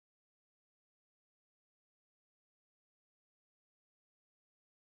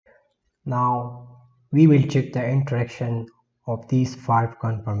Now we will check the interaction of these 5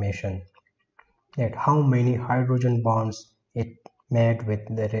 conformations, that how many hydrogen bonds it made with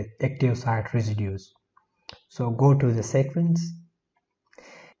the active site residues. So go to the sequence,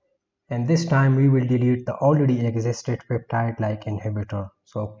 and this time we will delete the already existed peptide-like inhibitor.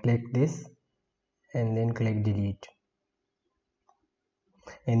 So click this and then click delete.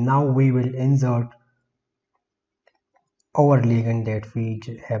 And now we will insert our ligand that we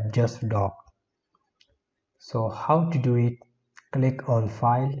have just docked. So how to do it? Click on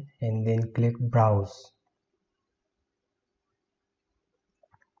file and then click browse.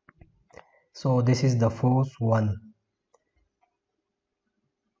 So this is the force 1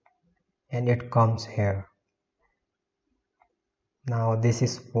 and it comes here. Now this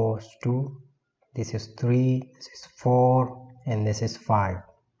is force 2, this is 3, this is 4 and this is 5.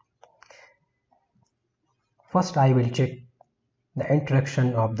 First I will check the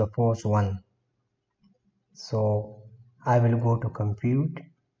interaction of the force 1. So I will go to compute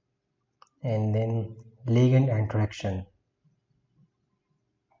and then ligand interaction.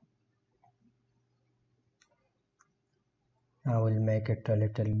 I will make it a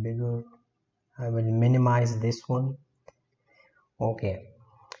little bigger. I will minimize this one. Okay,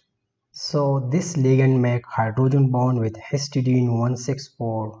 so this ligand make hydrogen bond with histidine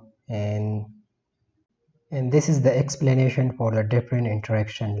 164 and this is the explanation for the different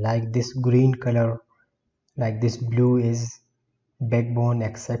interaction. Like this green color, like this blue is backbone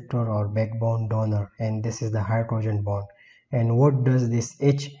acceptor or backbone donor, and this is the hydrogen bond. And what does this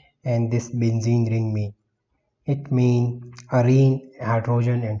H and this benzene ring mean? It means arene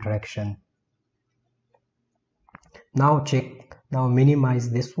hydrogen interaction. Now check, now minimize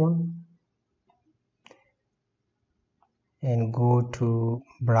this one and go to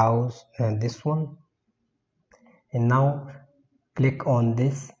browse and this one, and now click on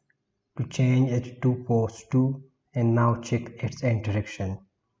this to change it to force 2 and now check its interaction.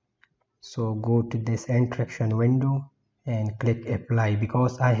 So go to this interaction window and click apply,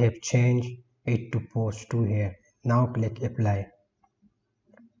 because I have changed it to force 2 here. Now click apply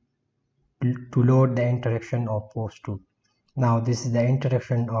to load the interaction of force 2. Now this is the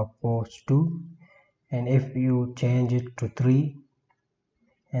interaction of force 2, and if you change it to 3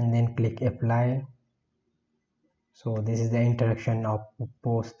 and then click apply, so this is the interaction of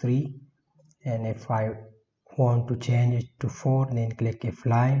force 3, and if I want to change it to 4 then click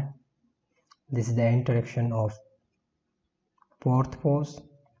apply. This is the interaction of fourth force.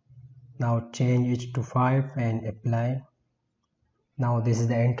 Now change it to 5 and apply. Now this is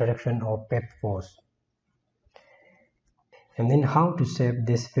the interaction of fifth force. And then how to save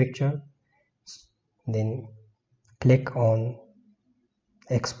this picture? Then click on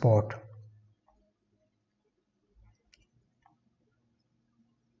export.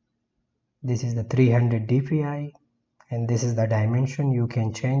 This is the 300 dpi and this is the dimension, you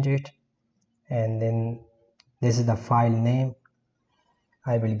can change it. And then this is the file name.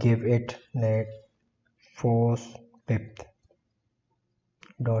 I will give it like force fifth.png.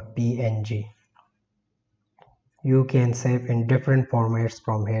 You can save in different formats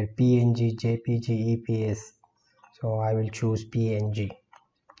from here, PNG, JPG, EPS. So I will choose PNG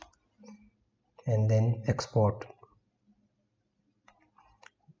and then export.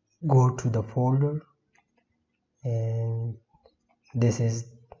 Go to the folder, and this is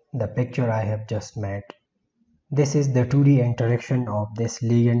the picture I have just made. This is the 2D interaction of this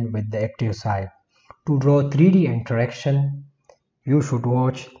ligand with the active site. To draw 3D interaction, you should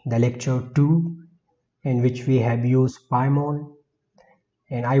watch the lecture 2 in which we have used PyMol,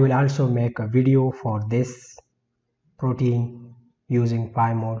 and I will also make a video for this protein using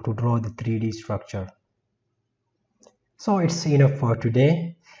PyMol to draw the 3D structure. So it's enough for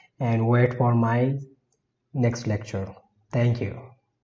today, and wait for my next lecture. Thank you.